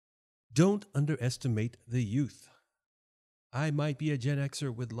Don't underestimate the youth. I might be a Gen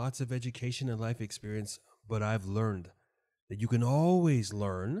Xer with lots of education and life experience, but I've learned that you can always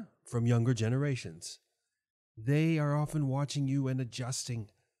learn from younger generations. They are often watching you and adjusting.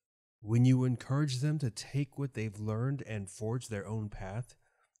 When you encourage them to take what they've learned and forge their own path,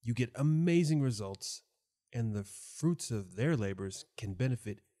 you get amazing results, and the fruits of their labors can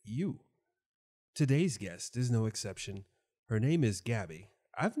benefit you. Today's guest is no exception. Her name is Gabby.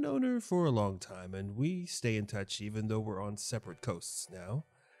 I've known her for a long time, and we stay in touch even though we're on separate coasts now.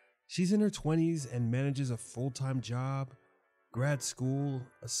 She's in her 20s and manages a full-time job, grad school,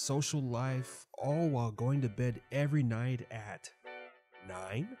 a social life, all while going to bed every night at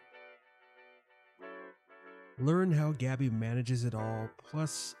 9? Learn how Gabby manages it all,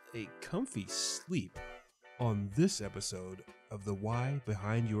 plus a comfy sleep, on this episode of The Why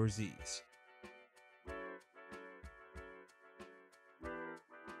Behind Your Z's.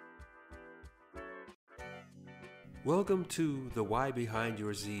 Welcome to the Why Behind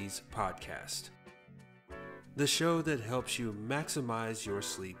Your Z's podcast, the show that helps you maximize your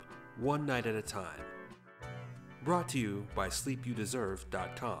sleep one night at a time. Brought to you by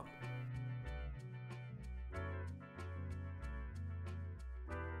sleepyoudeserve.com.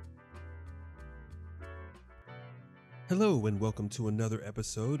 Hello and welcome to another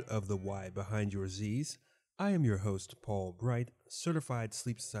episode of the Why Behind Your Z's. I am your host, Paul Bright, certified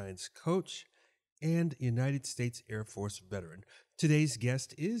sleep science coach and United States Air Force veteran. Today's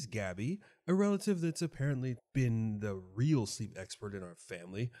guest is Gabby, a relative that's apparently been the real sleep expert in our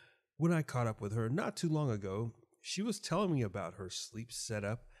family. When I caught up with her not too long ago, she was telling me about her sleep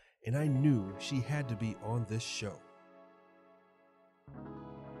setup, and I knew she had to be on this show.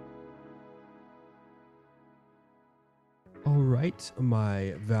 All right,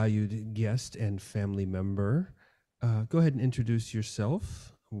 my valued guest and family member, go ahead and introduce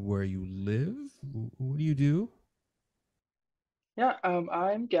yourself, where you live, what do you do? Yeah,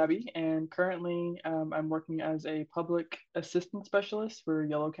 I'm Gabby, and currently I'm working as a public assistant specialist for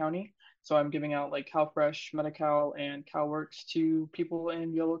Yolo County. So I'm giving out like CalFresh, Medi-Cal, and CalWorks to people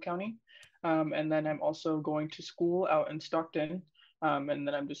in Yolo County. And then I'm also going to school out in Stockton, and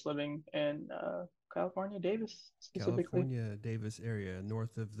then I'm just living in California, Davis specifically. California, Davis area,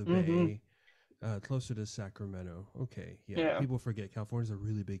 north of the Mm-hmm. Bay, closer to Sacramento. Okay, yeah, Yeah. people forget California's a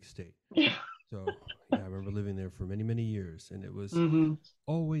really big state. Yeah. So, yeah, I remember living there for many, many years, and it was Mm-hmm.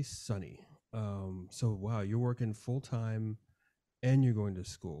 always sunny. So wow, you're working full time and you're going to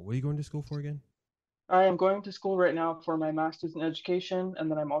school. What are you going to school for again? I am going to school right now for my master's in education, and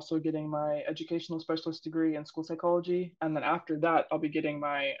then I'm also getting my educational specialist degree in school psychology. And then after that, I'll be getting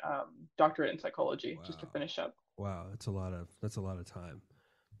my doctorate in psychology just to Wow. finish up. Wow, that's a lot of time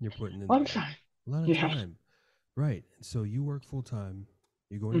you're putting in One there. time. A lot of Yeah. time. Right. So you work full time,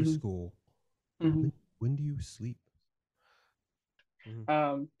 you're going to hmm school. hmm When do you sleep?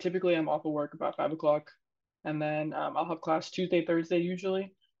 Mhm. Typically, I'm off of work about 5 o'clock, and then I'll have class Tuesday, Thursday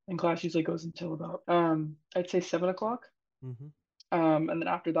usually, and class usually goes until about I'd say 7 o'clock. Mhm. And then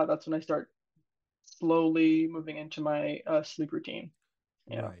after that, that's when I start slowly moving into my sleep routine.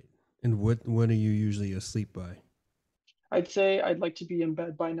 Yeah. Right. And when are you usually asleep by? I'd say I'd like to be in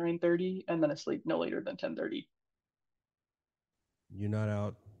bed by 9:30 and then asleep no later than 10:30. You're not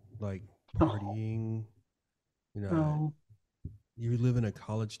out like No, partying. You're not. no. You live in a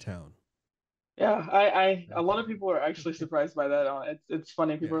college town. Yeah, a lot of Okay. people are actually surprised by that. It's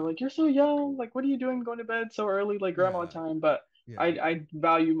funny. People are Yeah. like, "You're so young. Like, what are you doing going to bed so early, like grandma Yeah. time?" But Yeah. I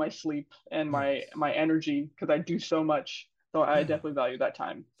value my sleep and Yes. my energy because I do so much. So I Yeah. definitely value that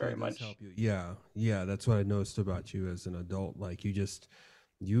time So very it does much. help you. Yeah. Yeah. That's what I noticed about you as an adult. Like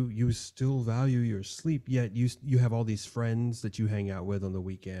you still value your sleep, yet you have all these friends that you hang out with on the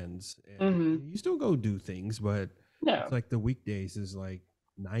weekends, and hmm you still go do things, but it's Yeah. like the weekdays is like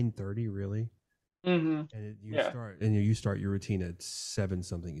 9:30 really, hmm and you Yeah. start your routine at 7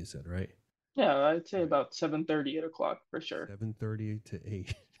 something, you said, right? Yeah. I'd say Right. about 7:30, 8 o'clock for sure. 7:30 to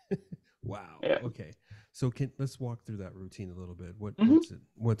 8. Wow. Yeah. Okay. So let's walk through that routine a little bit. hmm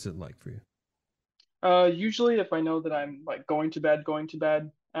What's it like for you? Usually if I know that I'm like going to bed.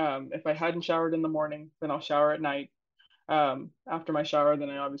 If I hadn't showered in the morning, then I'll shower at night. After my shower, then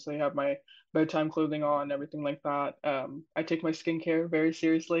I obviously have my bedtime clothing on, everything like that. I take my skincare very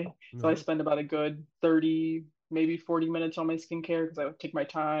seriously, so I Uh-huh. spend about a good 30, maybe 40 minutes on my skincare because I would take my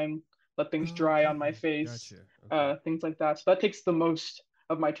time, let things dry on my Okay. face, Gotcha. Okay. things like that. So that takes the most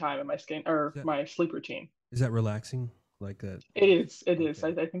of my time in my skin Is or that my sleep routine. is that relaxing like that? It is. It is.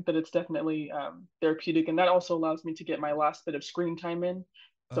 Okay. I think that it's definitely therapeutic, and that also allows me to get my last bit of screen time in.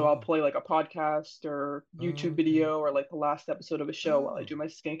 So I'll Oh, play like a podcast or oh, YouTube okay. video or like the last episode of a show while I do Oh, my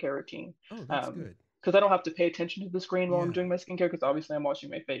skincare routine. oh, that's Um, good. because I don't have to pay attention to the screen while I'm Yeah, doing my skincare because obviously I'm washing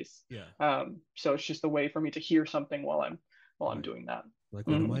my face. yeah, So it's just a way for me to hear something while I'm right. doing that. Like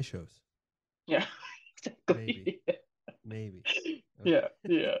one of Hmm. my shows. Yeah, Maybe, exactly. maybe. Yeah,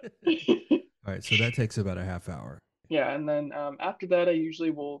 yeah. Okay. All right, so that takes about a half hour. Yeah, and then after that, I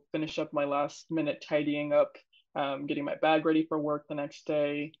usually will finish up my last minute tidying up, getting my bag ready for work the next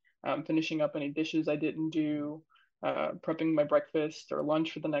day, finishing up any dishes I didn't do, prepping my breakfast or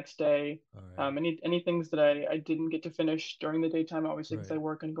lunch for the next day. All right, Any things that I didn't get to finish during the daytime, obviously because I right.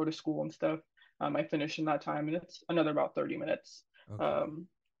 work and go to school and stuff, I finish in that time, and it's another about 30 minutes. Okay. Um,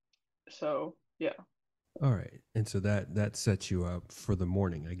 so yeah. All right. And so that sets you up for the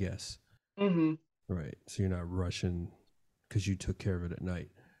morning, I guess. Hmm. Right. So you're not rushing because you took care of it at night.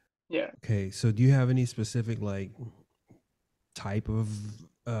 Yeah. Okay. So do you have any specific like type of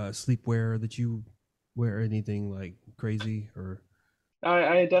sleepwear that you wear? Anything like crazy or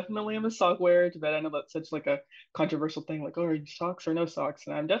I definitely am a sock wearer to bed. I know that's such like a controversial thing, like, oh, are you socks or no socks?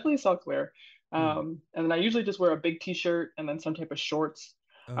 And I'm definitely a sock wearer. hmm. And then I usually just wear a big t-shirt and then some type of shorts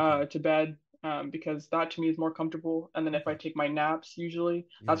Okay. to bed because that to me is more comfortable. And then if I Okay. take my naps, usually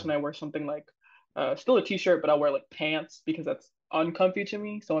that's Yeah. when I wear something like still a t-shirt, but I'll wear like pants because that's uncomfy to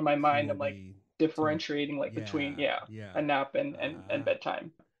me. So in my So you mind, I'm won't like be too differentiating like between yeah, yeah, a yeah. nap and Uh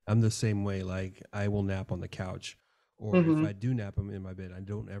bedtime. I'm the same way. Like I will nap on the couch, or if I Hmm. do nap, I'm in my bed. I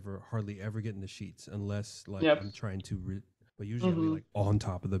don't ever, hardly ever get in the sheets unless like Yep. I'm trying to. But usually I'll be Hmm. like on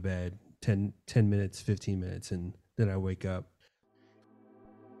top of the bed, 10 minutes, 15 minutes, and then I wake up.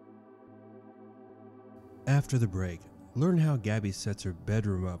 After the break, learn how Gabby sets her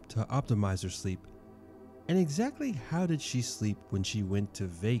bedroom up to optimize her sleep, and exactly how did she sleep when she went to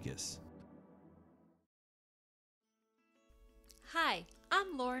Vegas. Hi,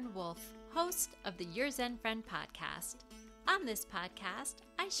 I'm Lauren Wolf, host of the Your Zen Friend podcast. On this podcast,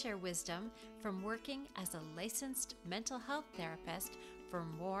 I share wisdom from working as a licensed mental health therapist for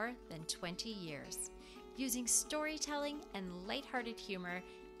more than 20 years. Using storytelling and lighthearted humor,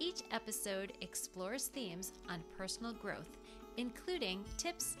 each episode explores themes on personal growth, including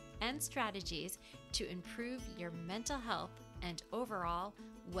tips and strategies to improve your mental health and overall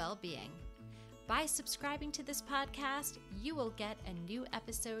well-being. By subscribing to this podcast, you will get a new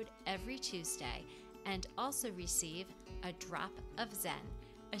episode every Tuesday and also receive a drop of Zen,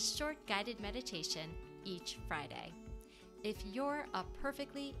 a short guided meditation each Friday. If you're a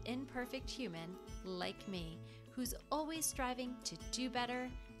perfectly imperfect human like me, who's always striving to do better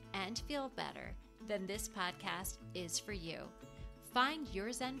and feel better, then this podcast is for you. Find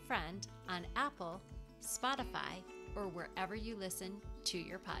Your Zen Friend on Apple, Spotify, or wherever you listen to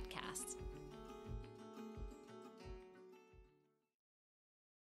your podcasts.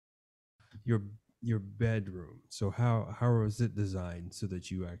 Your your bedroom. So how was it designed so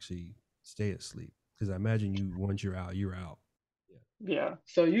that you actually stay asleep? Because I imagine you once you're out, you're out. Yeah. Yeah.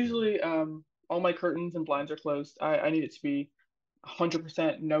 So Yeah. usually, all my curtains and blinds are closed. I need it to be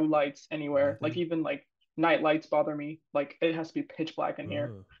 100% no lights anywhere. Like Nothing. even like night lights bother me. Like it has to be pitch black in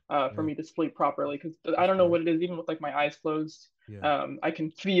here, Oh, for oh, me to sleep properly. Because I that's don't know fair. what it is. Even with like my eyes closed, Yeah. I can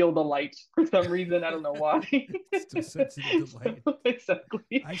feel the light for some reason. I don't know why. Still sensitive to light. So,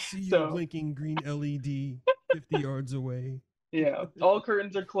 exactly. I see your So blinking green LED 50 yards away. yeah, all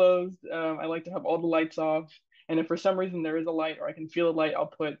curtains are closed. I like to have all the lights off. And if for some reason there is a light or I can feel a light, I'll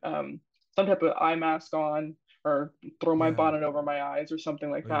put some type of eye mask on or throw my Yeah. bonnet over my eyes or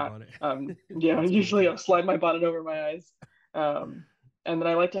something like Oh, your that. bonnet. Yeah, That's good usually too. I'll slide my bonnet over my eyes. And then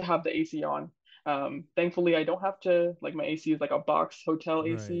I like to have the AC on. Thankfully, I don't have to, like, my AC is like a box hotel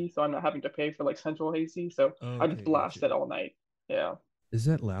Right. AC, so I'm not having to pay for like central AC. So I just Okay, blast gotcha. it all night. Yeah. Is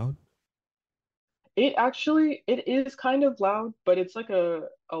that loud? It is kind of loud, but it's like a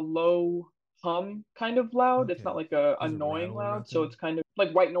low hum kind of loud. It's not Okay. like a Does it annoying rattle or loud, so nothing? it's kind of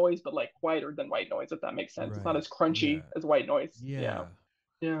like white noise, but like quieter than white noise, if that makes sense. It's not Right. as crunchy Yeah. as white noise. Yeah. Yeah.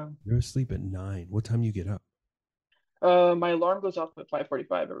 Yeah. You're asleep at 9. What time do you get up? My alarm goes off at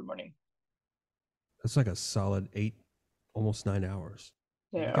 5:45 every morning. That's like a solid 8, almost 9 hours.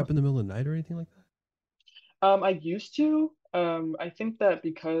 You wake Yeah. up in the middle of the night or anything like that? I used to. I think that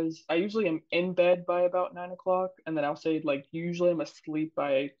because I usually am in bed by about 9 o'clock, and then I'll say like usually I'm asleep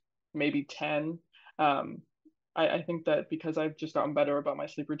by maybe 10. Um, I think that because I've just gotten better about my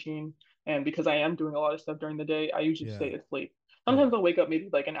sleep routine, and because I am doing a lot of stuff during the day, I usually Yeah. stay asleep. Yeah. Sometimes I'll wake up maybe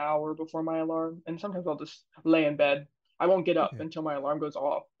like an hour before my alarm, and sometimes I'll just lay in bed. I won't get up Okay. until my alarm goes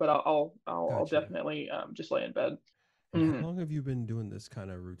off, but I'll Gotcha. definitely just lay in bed. And how Mhm. long have you been doing this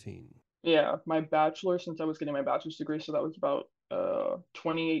kind of routine? Yeah, my bachelor since I was getting my bachelor's degree, so that was about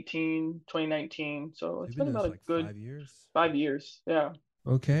 2018, 2019. So So it's you've been been doing about this a like good 5 years? 5 years. Yeah.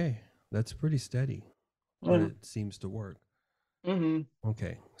 Okay, that's pretty steady, but Mm, it seems to work. mm-hmm.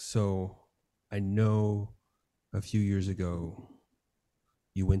 Okay, so I know a few years ago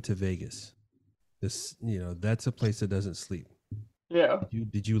you went to Vegas. This, that's a place that doesn't sleep. Yeah.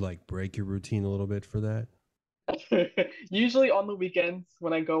 Did you like break your routine a little bit for that? Usually on the weekends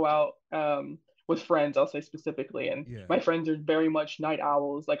when I go out with friends, I'll say specifically, and Yeah, my friends are very much night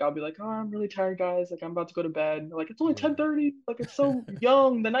owls. Like I'll be like, "Oh, I'm really tired, guys. Like I'm about to go to bed." They're like, "It's only yeah. 10:30. Like it's so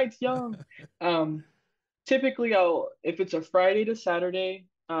young. The night's young." Um, Typically if it's a Friday to Saturday,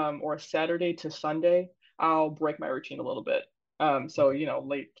 or a Saturday to Sunday, I'll break my routine a little bit. So Okay,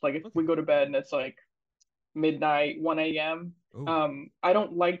 late, like if we okay. go to bed and it's like midnight, 1 a.m. Oh, I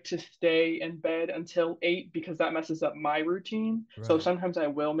don't like to stay in bed until 8 because that messes up my routine. So right, sometimes I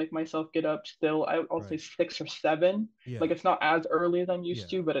will make myself get up still. I'll say right. 6 or 7. Yeah, Like it's not as early as I'm used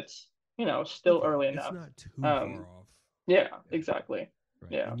yeah. to, but it's, still Okay, early it's enough. not too far Um, off. yeah, Yeah, exactly.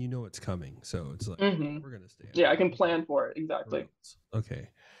 right. Yeah. And you know it's coming, so it's like hmm we're gonna stay up. Yeah, I can Okay, plan for it. Exactly. grills. Okay,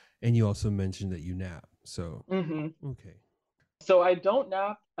 and you also mentioned that you nap. So hmm okay, So I don't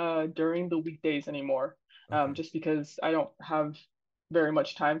nap during the weekdays anymore, okay, just because I don't have very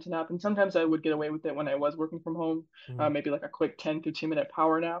much time to nap. And sometimes I would get away with it when I was working from home, mhm, maybe like a quick 10 15 minute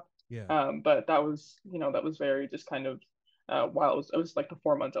power nap. yeah, But that was very just kind of while it was like the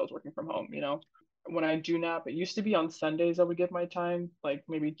 4 months I was working from home. When I do nap, it used to be on Sundays I would give my time, like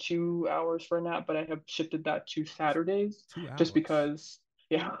maybe 2 hours for a nap, but I have shifted that to Saturdays two just hours. because,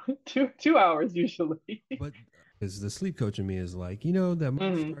 yeah, two hours usually. But is the sleep coach in me is like, that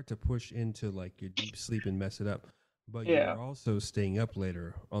might hmm start to push into like your deep sleep and mess it up. But you Yeah. are also staying up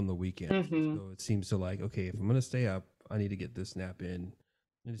later on the weekends. hmm So it seems to like, okay, if I'm gonna stay up, I need to get this nap in.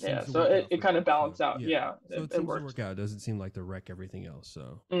 And it seems Yeah, to so work it, out it for kind you. of So balanced out. yeah. Yeah, So it, it it seems to worked. work out. It doesn't seem like to wreck everything else.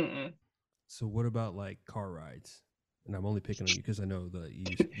 Mm-mm. So what about like car rides? And I'm only picking on you because I know that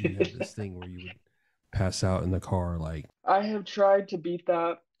you had this thing where you would pass out in the car like I have tried to beat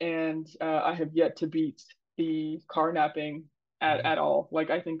that, and I have yet to beat the car napping at all. Like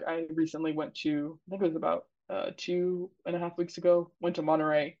I think I recently I think it was about 2.5 weeks ago, went to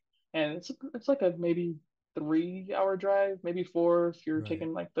Monterey, and it's like a maybe 3 hour drive, maybe four if you're right.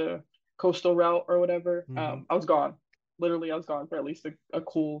 taking like the coastal route or whatever. Mm-hmm. I was gone. Literally, I was gone for at least a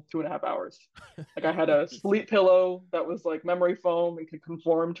cool 2.5 hours. Like I had a sleep pillow that was like memory foam and could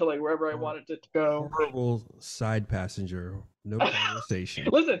conform to like wherever I Hor- wanted it to go. horrible side passenger. No conversation.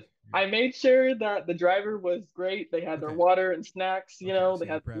 Listen, I made sure that the driver was great. They had their Okay. water and snacks, Okay. So they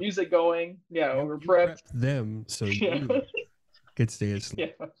you're had prepped. music going. Yeah, we You were you prepped. prepped them so Yeah. you could stay Yeah.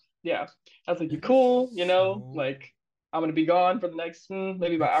 asleep. Yeah. I was like, you That is cool, so. like I'm gonna be gone for the next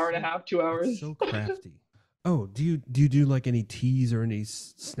maybe about That's hour and a so. half, 2 hours. That's so crafty. Oh, do you do like any teas or any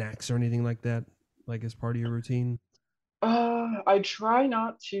snacks or anything like that, like as part of your routine? I try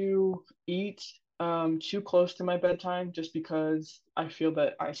not to eat too close to my bedtime just because I feel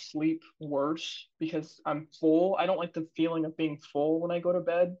that I sleep worse because I'm full. I don't like the feeling of being full when I go to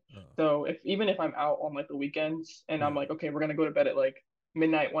bed. Oh, So even if I'm out on like the weekends and I'm yeah. like, okay, we're gonna go to bed at like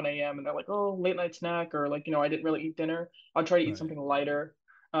midnight, 1 a.m. and they're like, oh, late night snack or like, I didn't really eat dinner, I'll try to eat Right. something lighter.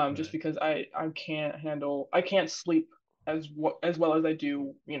 Just Right. because I can't sleep as well as I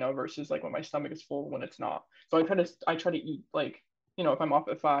do, versus like when my stomach is full when it's not. So I try to eat like, if I'm off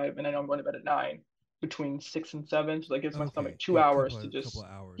at 5 and I know I'm going to bed at 9, between 6 and 7. So that gives my Okay. stomach two Yeah. hours Couple to of couple just,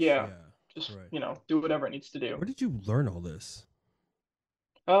 of hours. yeah, Yeah. just, Right. do whatever it needs to do. Where did you learn all this?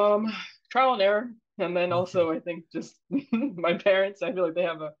 Um, Trial and error. And then Okay. also I think just my parents, I feel like they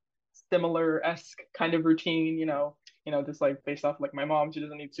have a similar-esque kind of routine, just like based off like my mom, she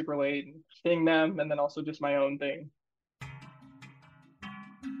doesn't eat super late and seeing them, and then also just my own thing.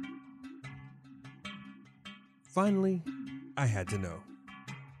 Finally, I had to know.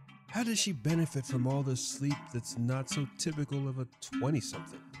 How does she benefit from all this sleep that's not so typical of a 20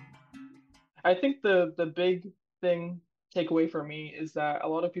 something? I think the big thing takeaway for me is that a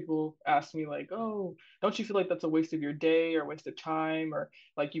lot of people ask me like, "Oh, don't you feel like that's a waste of your day or a waste of time or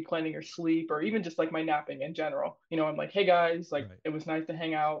like you planning your sleep or even just like my napping in general?" I'm like, "Hey guys, like Right. it was nice to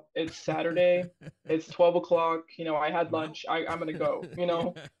hang out. It's Saturday. It's 12 o'clock. I had I'm out. lunch. I'm gonna go.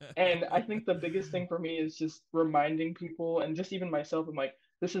 And I think the biggest thing for me is just reminding people and just even myself, I'm like,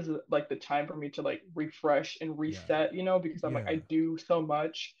 this is like the time for me to like refresh and Yeah. reset, because I'm like, Yeah. I do so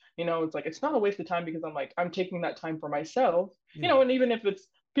much. It's like it's not a waste of time because I'm like I'm taking that time for myself, Yeah. and even if it's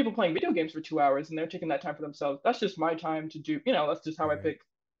people playing video games for 2 hours and they're taking that time for themselves, that's just my time to do, that's just how I Right. pick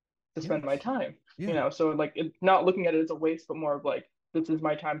to spend my Yes. time, Yeah. so like not looking at it as a waste, but more of like this is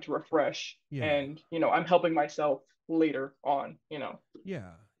my time to refresh, Yeah. and I'm helping myself later on.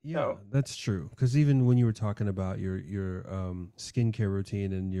 Yeah, yeah, So. that's true. Because even when you were talking about your skincare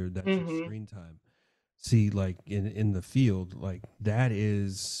routine and that's your Mhm. screen time, see, like in the field, like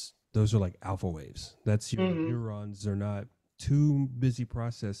those are like alpha waves. That's your Mhm. neurons. They're not too busy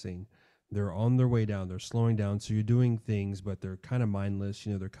processing. They're on their way down. They're slowing down. So you're doing things, but they're kind of mindless.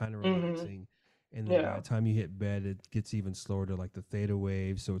 They're kind of Mhm. relaxing. And then by Yeah. the time you hit bed, it gets even slower to like the theta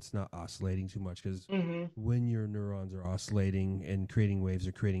wave. So it's not oscillating too much because Mhm. when your neurons are oscillating and creating waves,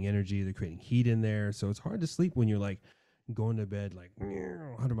 they're creating energy, they're creating heat in there. So it's hard to sleep when you're like going to bed like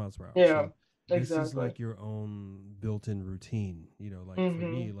 100 miles per hour. Yeah. So this is Exactly. like your own built-in routine. Like for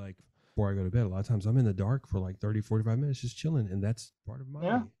me, Mhm. like before I go to bed, a lot of times I'm in the dark for like 30, 45 minutes just chilling. And that's part of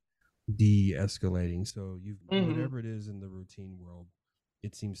Yeah. my de-escalating. So Mhm. whatever it is in the routine world,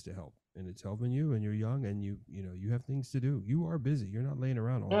 it seems to help. And it's helping you, and you're young, and you have things to do. You are busy. You're not laying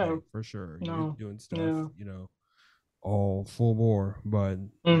around all Yeah. day for sure. You're No. doing stuff, Yeah. all full bore, but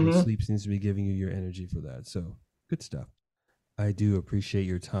the Mhm. sleep seems to be giving you your energy for that. So good stuff. I do appreciate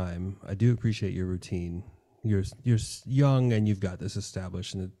your time. I do appreciate your routine. You're young and you've got this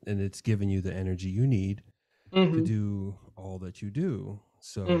established, and it's giving you the energy you need to Mhm. do all that you do.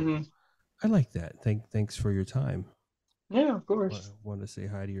 So Mhm. I like that. Thanks for your time. Yeah. Of Want, course. want to say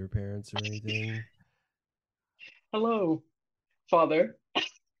hi to your parents or anything? Hello, Father.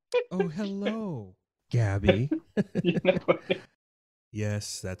 Oh, hello, Gabby. You know.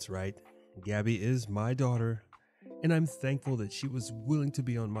 Yes, that's right. Gabby is my daughter, and I'm thankful that she was willing to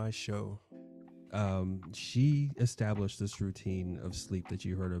be on my show. She established this routine of sleep that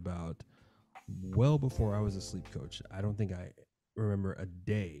you heard about well before I was a sleep coach. I don't think I remember a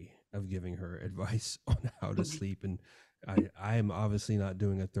day of giving her advice on how to sleep, and I am obviously not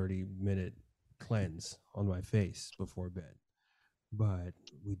doing a 30-minute cleanse on my face before bed. But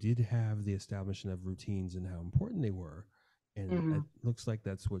we did have the establishment of routines and how important they were, and it Mhm. looks like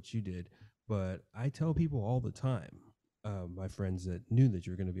that's what you did. But I tell people all the time, my friends that knew that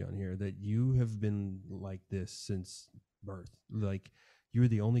you were going to be on here, that you have been like this since birth. Like you were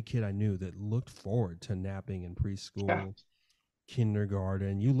the only kid I knew that looked forward to napping in Yeah. preschool,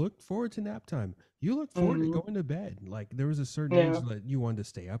 kindergarten. You looked forward to nap time. You looked forward to Mhm. going to bed. Like there was a certain age Yeah. that you wanted to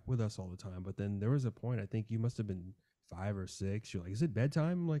stay up with us all the time, but then there was a point, I think you must have been 5 or 6. You're like, is it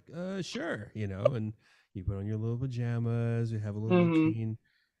bedtime? I'm like, sure, and you put on your little pajamas, you have a little Mhm. routine,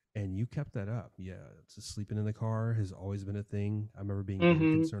 and you kept that up. Yeah, sleeping in the car has always been a thing. I remember being very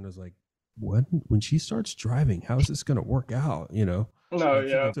Mhm. concerned. I was like, when she starts driving, how is this going to work out? No. Like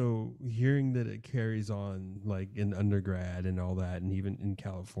Yeah. so hearing that it carries on like in undergrad and all that, and even in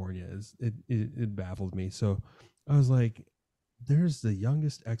California, it baffled me. So I was like, there's the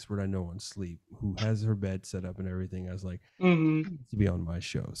youngest expert I know on sleep who has her bed set up and everything. I was like, Mhm. he needs to be on my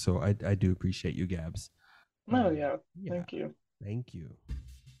show. So I do appreciate you, Gabs. No. Yeah. Yeah, Thank you. thank you.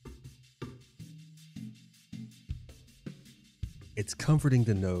 It's comforting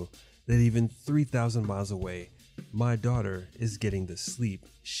to know that even 3,000 miles away, my daughter is getting the sleep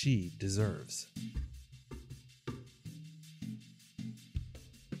she deserves.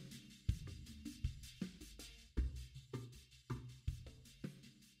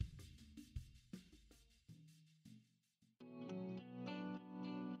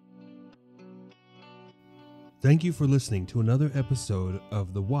 Thank you for listening to another episode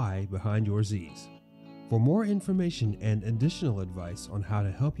of The Why Behind Your Z's. For more information and additional advice on how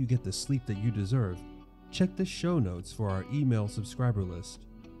to help you get the sleep that you deserve, check the show notes for our email subscriber list.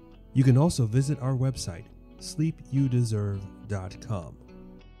 You can also visit our website, sleepyoudeserve.com.